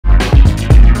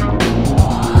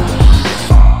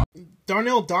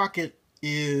Darnell Dockett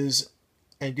is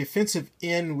a defensive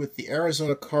end with the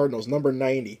Arizona Cardinals, number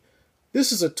 90.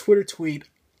 This is a Twitter tweet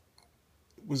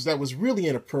that was really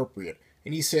inappropriate.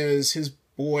 And he says his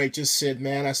boy just said,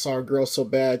 "Man, I saw a girl so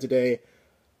bad today.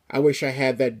 I wish I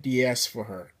had that DS for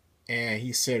her." And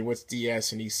he said, "What's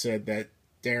DS?" And he said that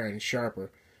Darren Sharper.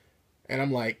 And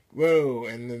I'm like, whoa.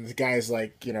 And then the guy's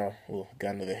like,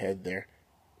 gun to the head there.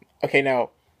 Okay,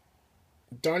 now,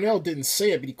 Darnell didn't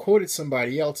say it, but he quoted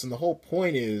somebody else. And the whole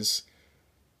point is,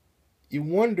 you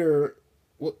wonder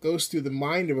what goes through the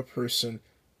mind of a person.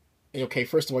 Okay,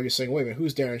 first of all, you're saying, wait a minute,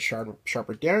 who's Darren Sharper?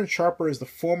 Darren Sharper is the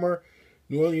former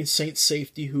New Orleans Saints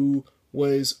safety who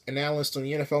was an analyst on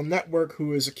the NFL Network,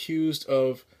 who is accused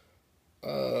of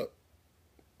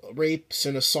rapes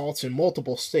and assaults in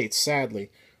multiple states,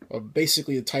 sadly.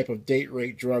 Basically the type of date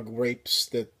rape, drug rapes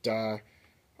that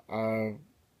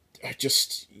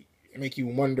just make you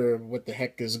wonder what the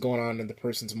heck is going on in the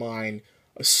person's mind,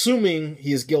 assuming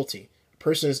he is guilty. A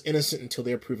person is innocent until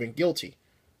they're proven guilty.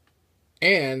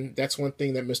 And that's one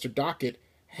thing that Mr. Dockett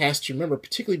has to remember,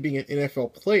 particularly being an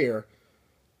NFL player,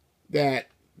 that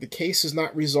the case is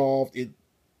not resolved. It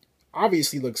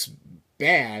obviously looks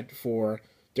bad for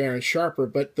Darren Sharper,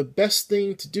 but the best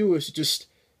thing to do is just,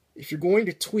 if you're going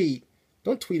to tweet,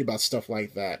 don't tweet about stuff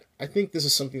like that. I think this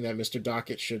is something that Mr.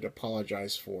 Dockett should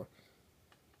apologize for.